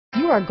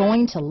are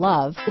going to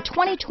love the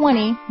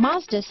 2020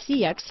 Mazda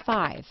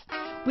CX-5.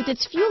 With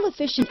its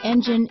fuel-efficient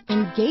engine,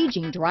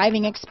 engaging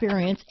driving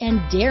experience,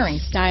 and daring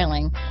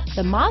styling,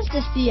 the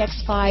Mazda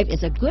CX-5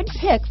 is a good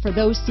pick for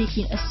those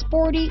seeking a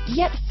sporty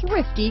yet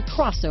thrifty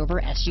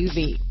crossover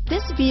SUV.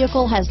 This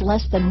vehicle has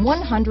less than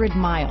 100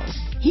 miles.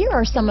 Here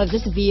are some of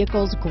this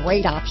vehicle's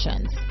great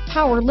options: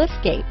 power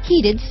liftgate,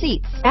 heated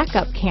seats,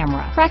 backup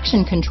camera,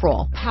 traction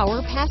control,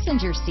 power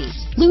passenger seat,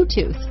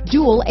 Bluetooth,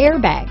 dual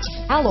airbags,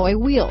 alloy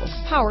wheels,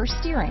 power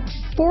steering,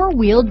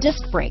 four-wheel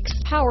disc brakes,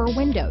 power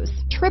windows,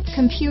 trip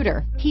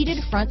computer,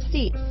 heated front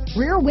seats,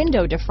 rear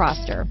window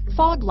defroster,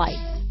 fog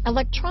lights,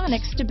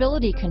 electronic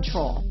stability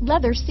control,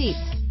 leather seats,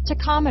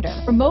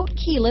 tachometer, remote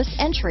keyless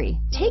entry.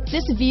 Take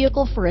this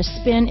vehicle for a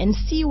spin and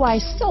see why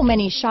so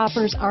many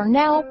shoppers are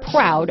now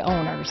proud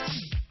owners.